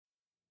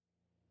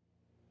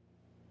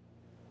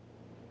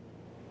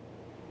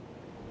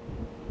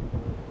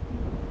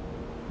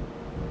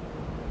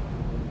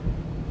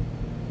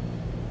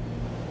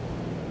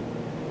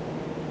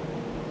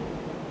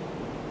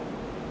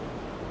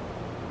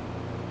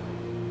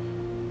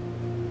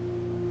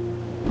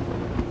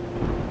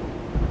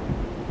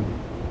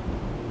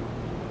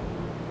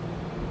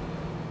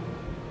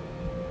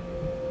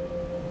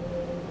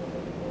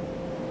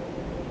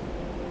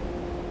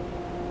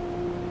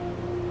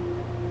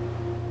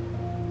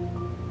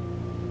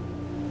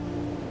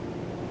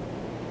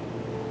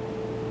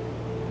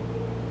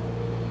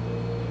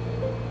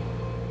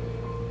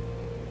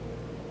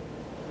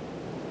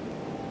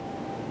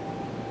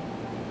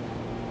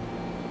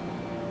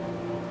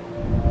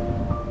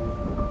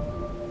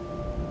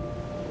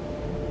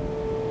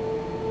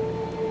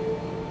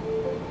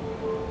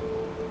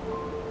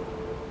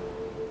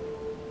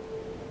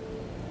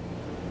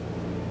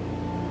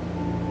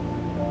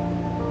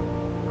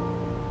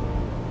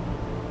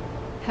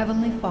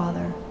Heavenly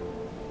Father,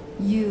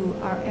 you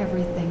are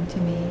everything to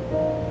me.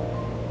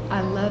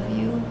 I love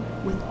you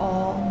with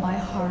all my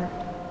heart,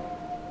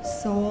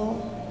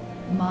 soul,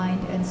 mind,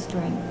 and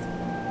strength.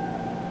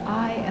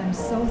 I am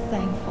so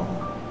thankful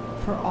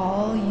for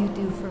all you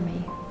do for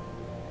me,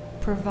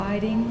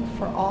 providing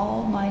for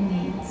all my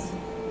needs,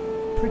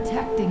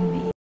 protecting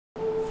me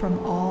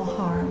from all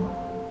harm,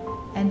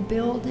 and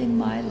building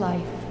my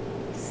life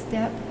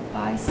step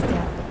by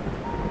step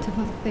to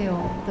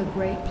fulfill the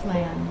great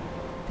plan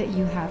that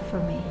you have for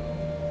me.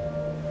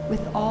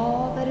 With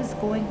all that is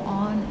going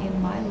on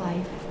in my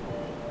life,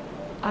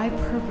 I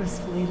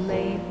purposefully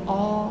lay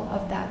all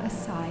of that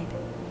aside.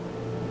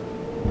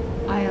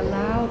 I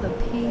allow the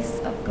peace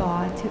of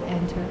God to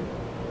enter,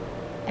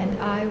 and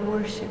I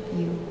worship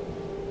you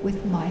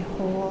with my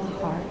whole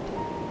heart.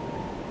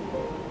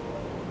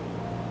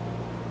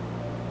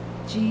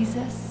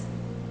 Jesus,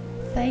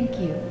 thank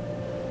you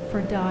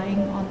for dying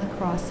on the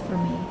cross for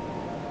me,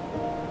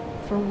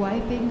 for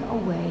wiping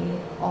away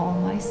all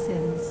my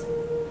sins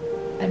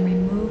and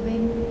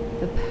removing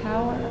the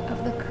power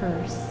of the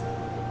curse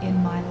in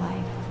my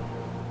life.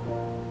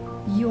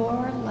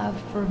 Your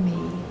love for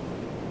me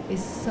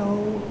is so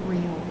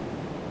real,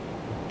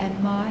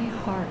 and my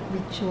heart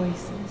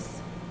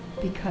rejoices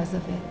because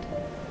of it.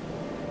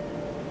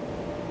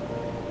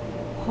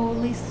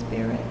 Holy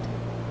Spirit,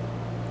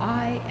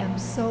 I am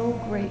so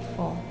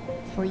grateful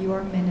for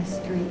your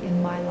ministry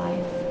in my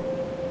life.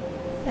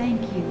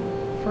 Thank you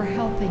for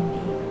helping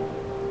me,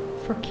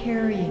 for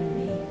carrying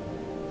me,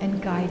 and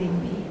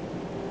guiding me.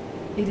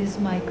 It is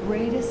my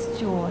greatest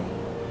joy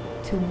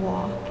to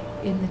walk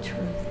in the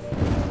truth.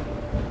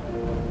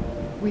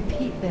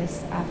 Repeat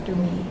this after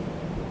me.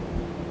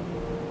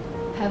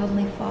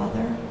 Heavenly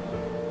Father,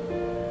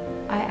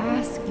 I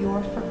ask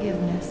your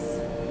forgiveness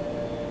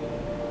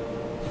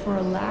for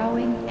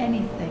allowing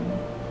anything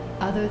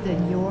other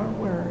than your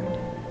word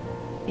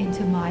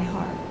into my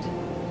heart.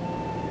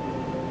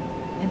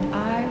 And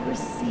I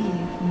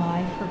receive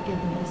my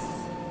forgiveness.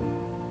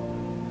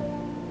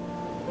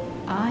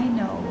 I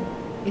know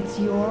it's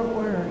your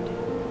word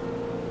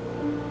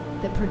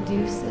that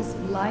produces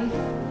life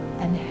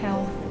and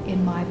health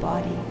in my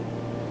body.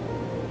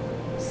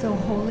 So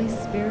Holy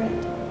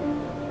Spirit,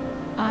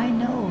 I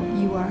know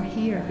you are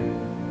here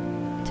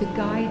to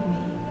guide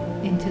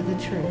me into the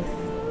truth.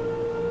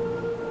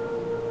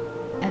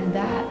 And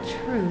that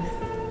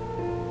truth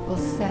will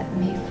set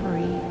me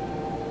free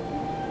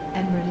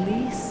and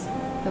release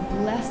the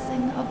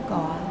blessing of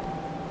God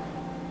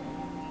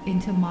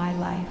into my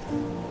life.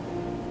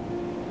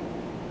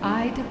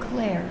 I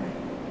declare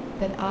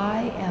that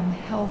I am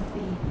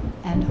healthy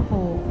and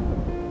whole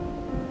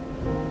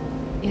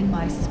in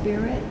my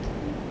spirit,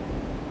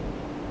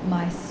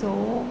 my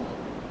soul,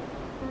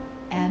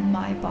 and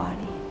my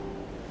body.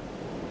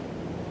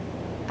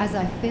 As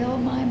I fill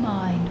my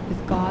mind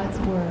with God's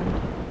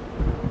word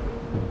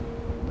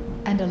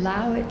and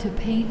allow it to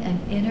paint an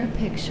inner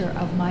picture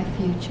of my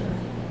future,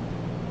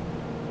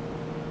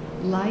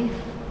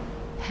 life,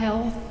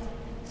 health,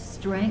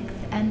 strength,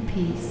 and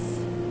peace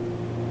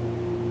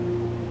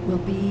will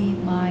be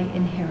my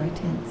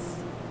inheritance.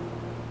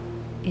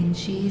 In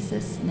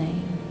Jesus'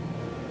 name.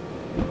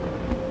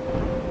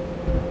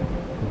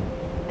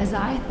 As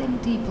I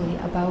think deeply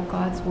about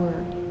God's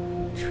word,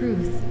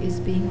 truth is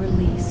being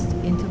released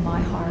into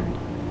my heart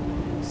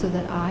so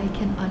that I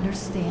can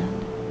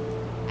understand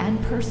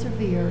and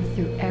persevere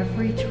through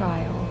every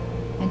trial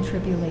and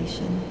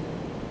tribulation.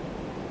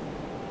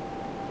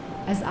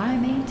 As I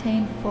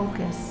maintain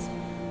focus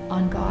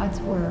on God's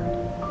word,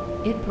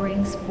 it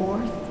brings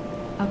forth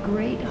a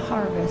great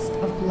harvest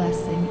of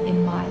blessing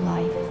in my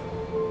life.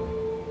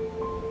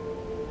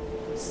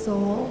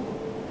 Soul,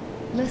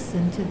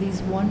 listen to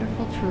these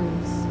wonderful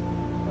truths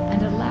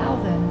and allow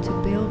them to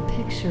build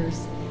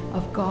pictures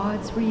of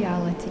God's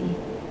reality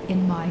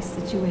in my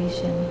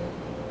situation.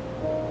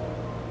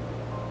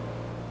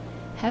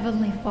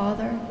 Heavenly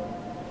Father,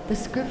 the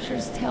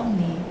scriptures tell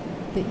me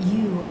that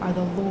you are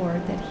the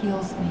Lord that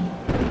heals me,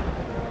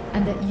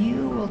 and that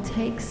you will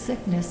take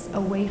sickness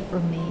away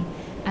from me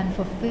and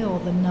fulfill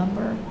the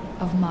number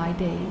of my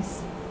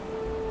days.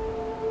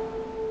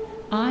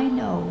 I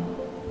know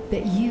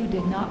that you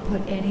did not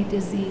put any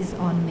disease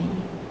on me,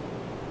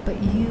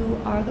 but you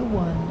are the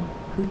one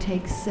who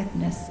takes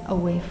sickness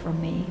away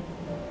from me.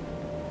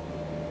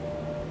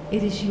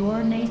 It is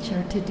your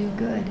nature to do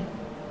good,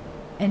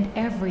 and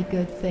every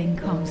good thing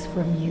comes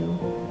from you.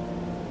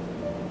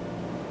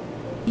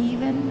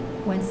 Even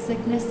when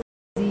sickness and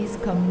disease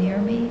come near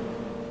me,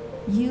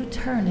 you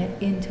turn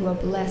it into a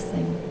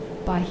blessing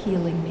by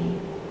healing me,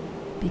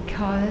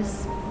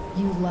 because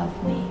you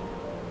love me.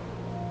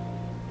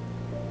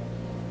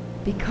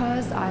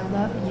 Because I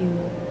love you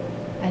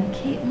and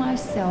keep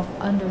myself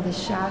under the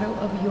shadow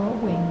of your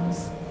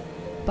wings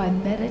by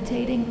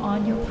meditating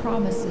on your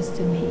promises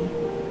to me,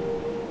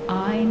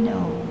 I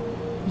know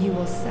you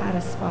will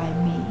satisfy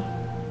me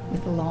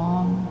with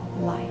long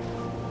life.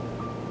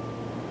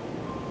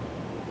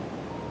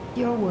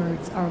 Your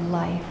words are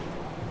life,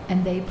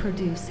 and they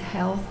produce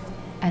health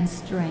and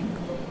strength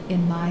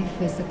in my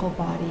physical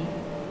body.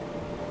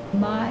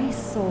 My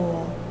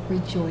soul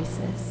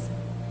rejoices,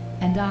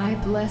 and I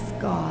bless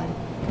God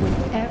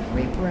with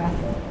every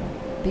breath,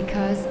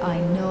 because I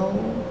know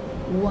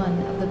one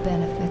of the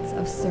benefits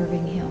of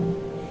serving Him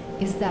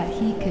is that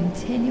He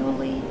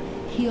continually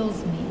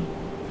heals me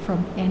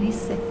from any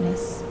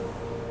sickness,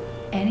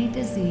 any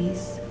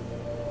disease,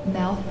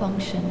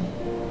 malfunction,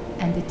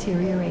 and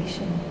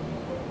deterioration.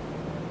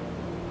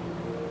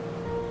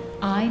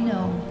 I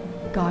know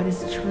God is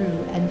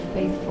true and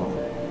faithful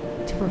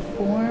to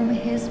perform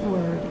His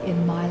word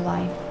in my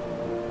life.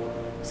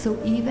 So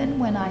even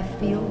when I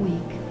feel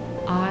weak,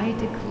 I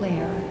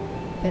declare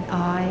that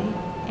I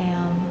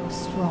am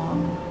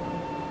strong.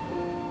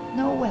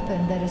 No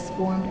weapon that is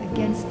formed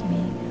against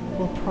me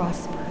will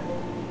prosper.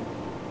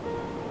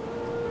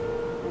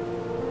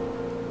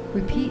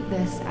 Repeat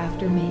this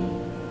after me.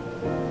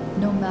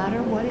 No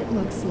matter what it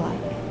looks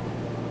like,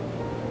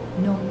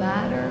 no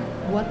matter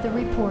what the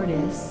report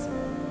is,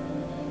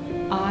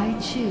 I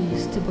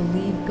choose to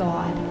believe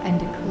God and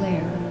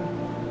declare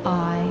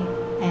I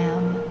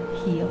am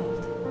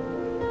healed.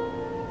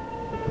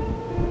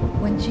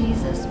 When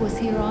Jesus was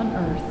here on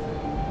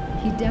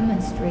earth, He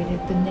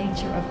demonstrated the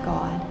nature of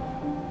God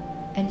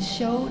and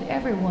showed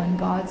everyone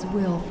God's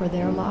will for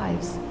their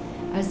lives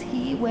as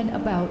He went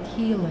about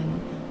healing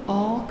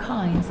all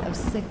kinds of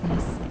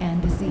sickness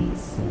and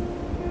disease.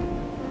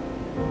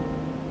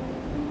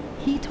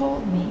 He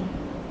told me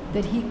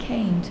that He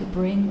came to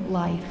bring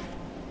life,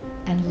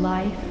 and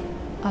life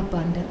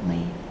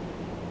abundantly.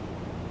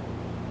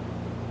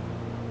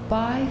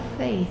 By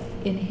faith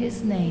in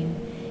His name,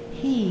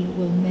 He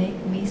will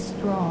make me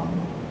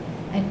strong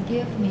and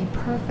give me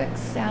perfect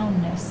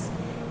soundness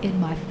in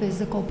my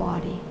physical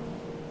body.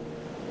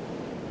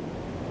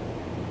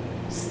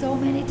 So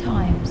many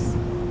times,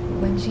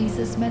 when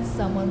Jesus met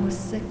someone with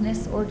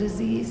sickness or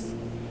disease,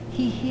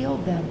 He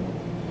healed them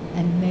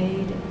and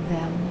made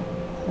them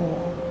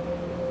whole.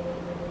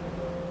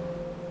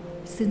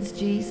 Since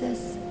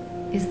Jesus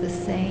is the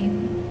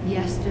same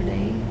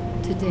yesterday,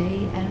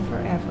 today, and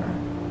forever,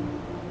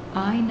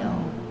 I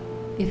know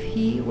if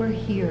He were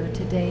here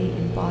today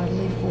in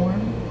bodily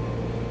form,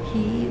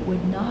 He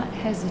would not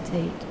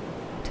hesitate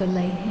to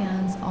lay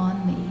hands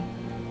on me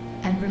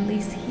and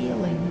release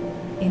healing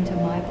into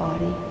my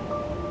body.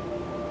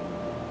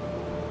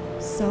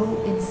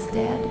 So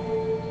instead,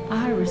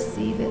 I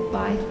receive it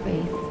by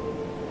faith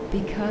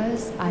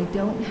because I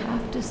don't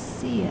have to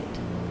see it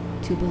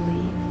to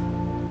believe.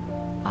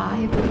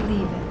 I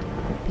believe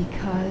it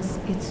because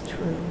it's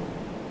true.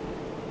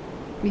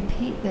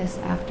 Repeat this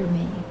after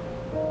me.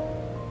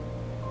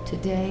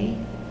 Today,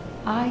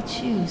 I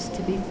choose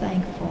to be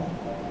thankful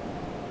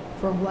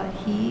for what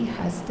He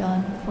has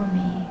done for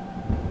me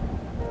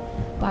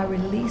by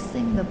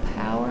releasing the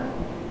power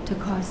to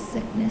cause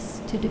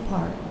sickness to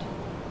depart.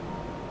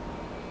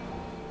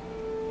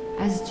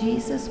 As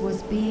Jesus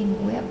was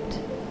being whipped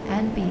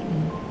and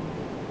beaten,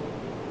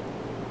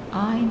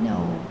 I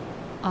know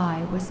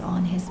I was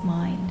on His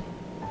mind,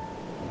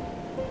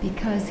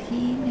 because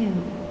He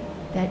knew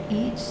that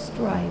each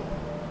stripe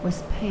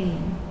was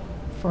paying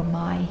for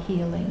my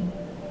healing.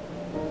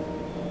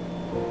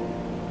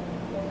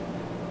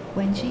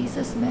 When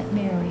Jesus met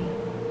Mary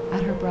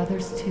at her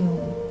brother's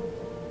tomb,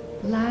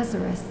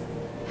 Lazarus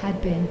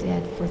had been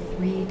dead for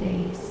 3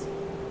 days.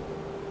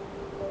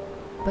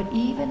 But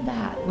even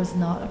that was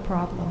not a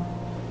problem.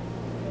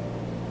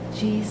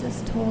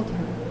 Jesus told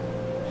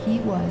her He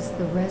was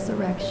the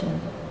resurrection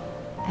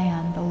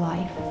and the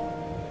life.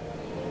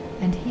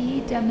 And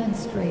He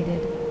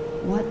demonstrated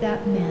what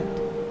that meant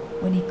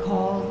when He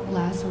called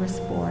Lazarus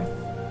forth.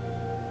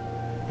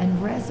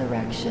 And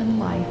resurrection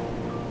life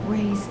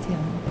raised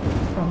him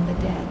from the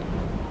dead,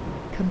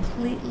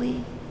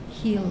 completely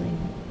healing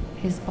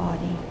his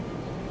body.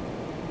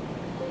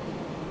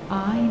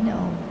 I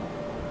know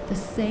the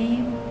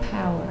same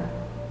power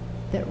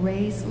that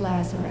raised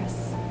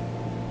Lazarus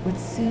would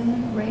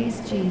soon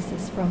raise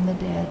Jesus from the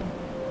dead,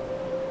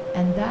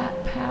 and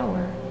that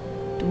power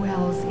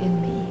dwells in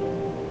me,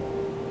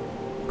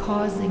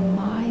 causing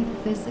my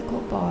physical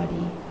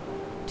body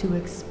to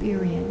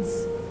experience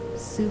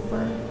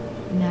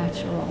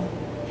supernatural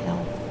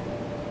health.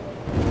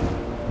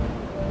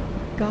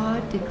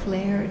 God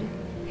declared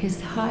His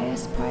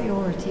highest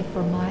priority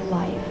for my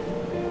life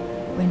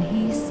when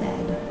He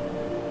said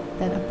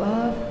that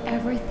above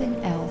everything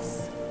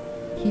else,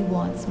 He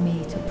wants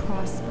me to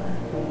prosper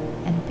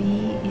and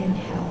be in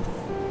health.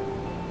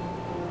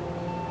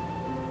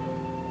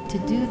 To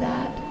do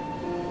that,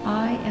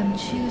 I am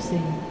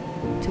choosing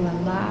to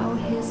allow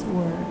His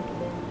word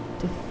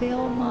to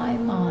fill my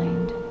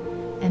mind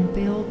and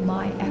build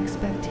my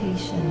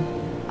expectation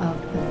of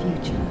the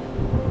future.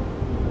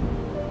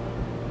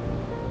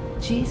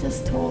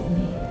 Jesus told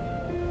me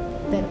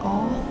that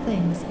all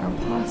things are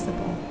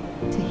possible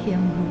to him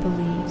who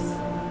believes.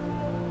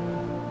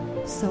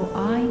 So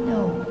I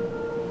know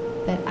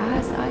that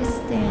as I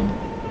stand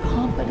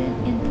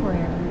confident in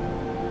prayer,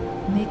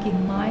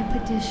 making my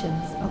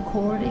petitions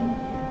according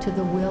to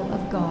the will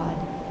of God,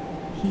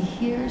 He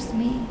hears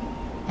me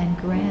and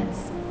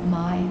grants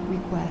my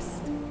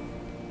request.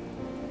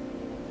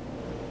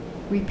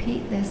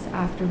 Repeat this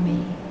after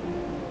me.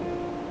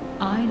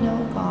 I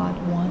know God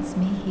wants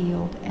me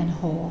healed and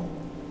whole.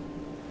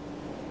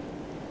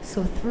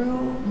 So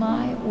through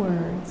my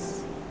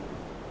words,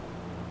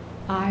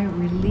 I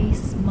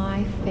release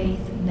my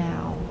faith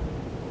now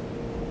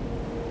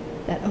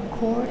that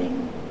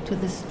according to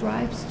the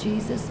stripes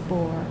Jesus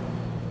bore,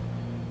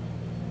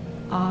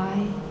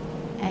 I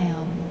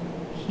am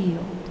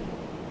healed.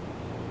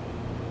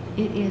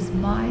 It is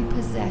my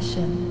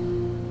possession,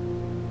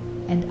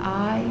 and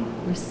I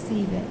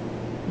receive it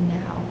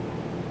now.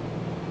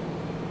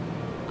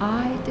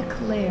 I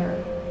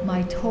declare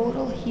my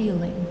total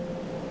healing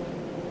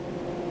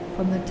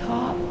from the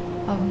top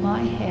of my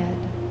head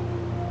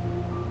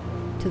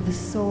to the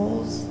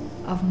soles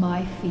of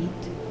my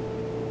feet.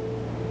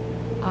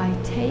 I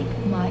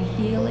take my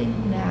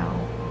healing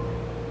now,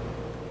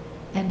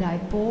 and I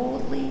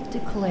boldly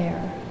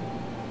declare,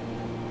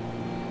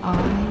 I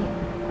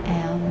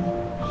am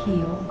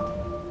healed.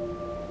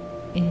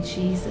 In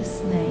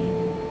Jesus'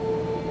 name.